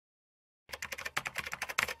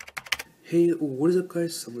Hey, what is up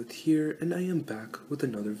guys, Samvit here, and I am back with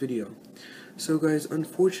another video. So guys,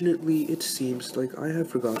 unfortunately it seems like I have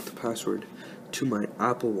forgot the password to my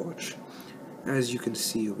Apple Watch. As you can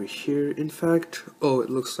see over here, in fact, it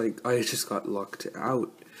looks like I just got locked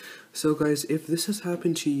out. So guys, if this has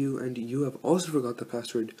happened to you and you have also forgot the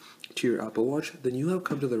password to your Apple Watch, then you have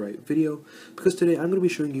come to the right video, because today I'm going to be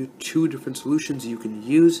showing you two different solutions you can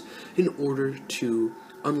use in order to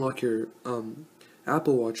unlock your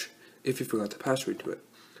Apple Watch if you forgot the password to it.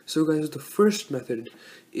 So guys, the first method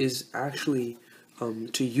is actually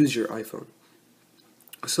to use your iPhone.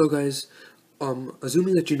 So guys,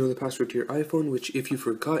 assuming that you know the password to your iPhone, which if you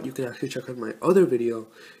forgot, you can actually check out my other video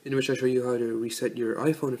in which I show you how to reset your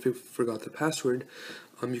iPhone if you forgot the password.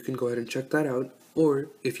 You can go ahead and check that out. Or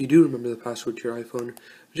if you do remember the password to your iPhone,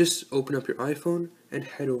 just open up your iPhone and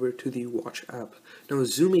head over to the Watch app. Now,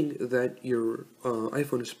 assuming that your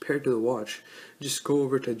iPhone is paired to the watch, just go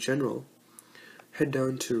over to General, head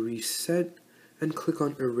down to Reset, and click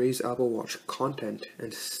on Erase Apple Watch Content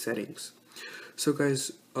and Settings. So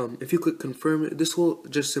guys, if you click confirm, this will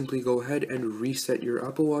just simply go ahead and reset your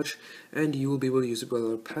Apple Watch, and you will be able to use it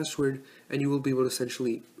without a password, and you will be able to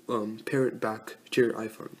essentially pair it back to your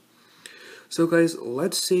iPhone. So guys,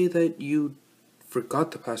 let's say that you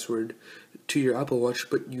forgot the password to your Apple Watch,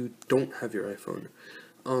 but you don't have your iPhone.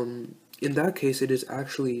 In that case, it is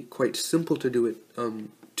actually quite simple to do it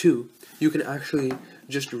too. You can actually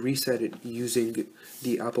just reset it using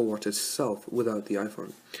the Apple Watch itself without the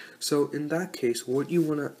iPhone. So in that case, what you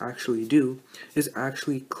want to actually do is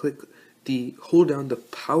actually hold down the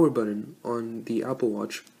power button on the Apple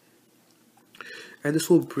Watch, and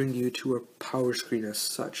this will bring you to a power screen as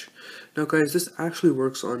such. Now guys, this actually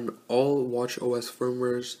works on all watchOS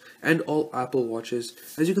firmwares and all Apple Watches.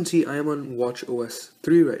 As you can see, I am on watchOS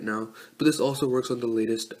 3 right now, but this also works on the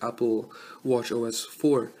latest Apple watchOS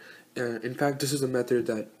 4. In fact, this is a method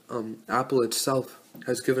that Apple itself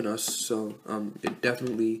has given us, so it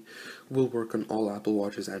definitely will work on all Apple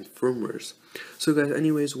Watches and firmwares. So guys,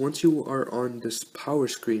 anyways, once you are on this power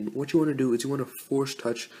screen, what you want to do is you want to force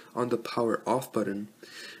touch on the power off button,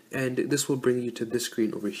 and this will bring you to this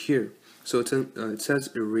screen over here. So it says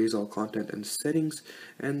erase all content and settings,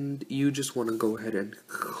 and you just want to go ahead and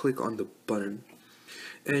click on the button.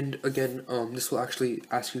 And again, this will actually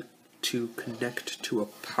ask you to connect to a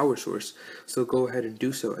power source, so go ahead and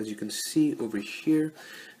do so, as you can see over here.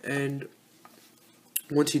 And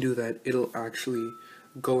once you do that, it'll actually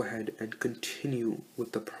go ahead and continue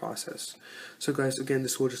with the process. So guys, again,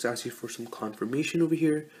 this will just ask you for some confirmation over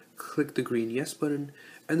here. Click the green yes button,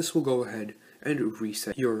 and this will go ahead and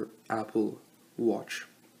reset your Apple Watch.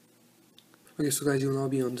 Okay, so guys, you'll now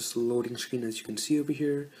be on this loading screen, as you can see over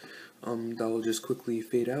here. That will just quickly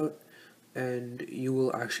fade out, and you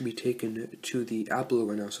will actually be taken to the Apple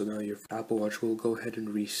logo now. So now your Apple Watch will go ahead and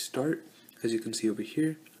restart, as you can see over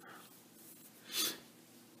here.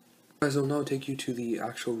 Guys, it'll now take you to the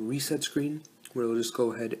actual reset screen, where it'll just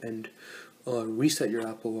go ahead and reset your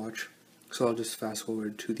Apple Watch. So I'll just fast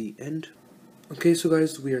forward to the end. Okay, so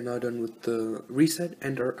guys, we are now done with the reset,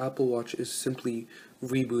 and our Apple Watch is simply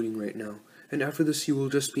rebooting right now. And after this, you will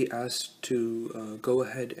just be asked to go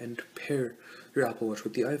ahead and pair your Apple Watch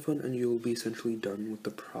with the iPhone, and you will be essentially done with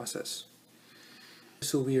the process.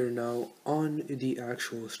 So we are now on the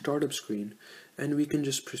actual startup screen, and we can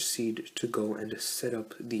just proceed to go and set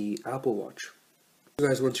up the Apple Watch. So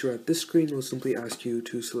guys, once you're at this screen, it will simply ask you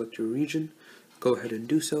to select your region. Go ahead and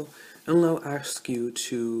do so, and it'll now ask you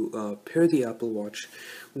to pair the Apple Watch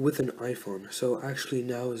with an iPhone. So actually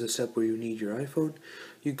now is a step where you need your iPhone.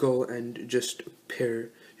 You go and just pair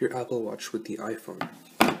your Apple Watch with the iPhone.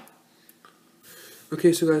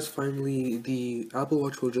 Okay, so guys, finally the Apple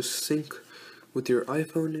Watch will just sync with your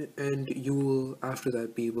iPhone, and you will after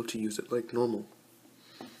that be able to use it like normal.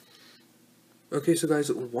 Okay, so guys,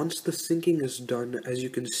 once the syncing is done, as you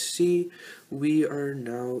can see, we are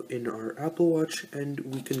now in our Apple Watch, and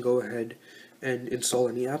we can go ahead and install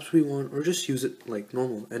any apps we want, or just use it like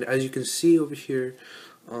normal. And as you can see over here,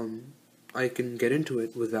 I can get into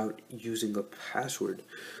it without using a password.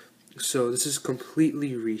 So this is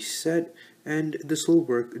completely reset, and this will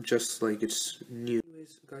work just like it's new.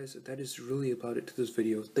 Anyways, guys, that is really about it to this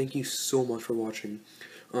video. Thank you so much for watching.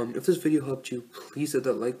 If this video helped you, please hit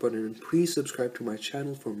that like button, and please subscribe to my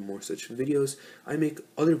channel for more such videos. I make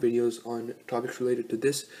other videos on topics related to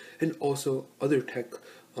this, and also other tech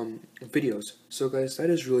videos. So guys, that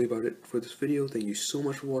is really about it for this video. Thank you so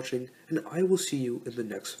much for watching, and I will see you in the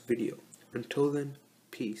next video. Until then,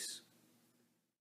 peace.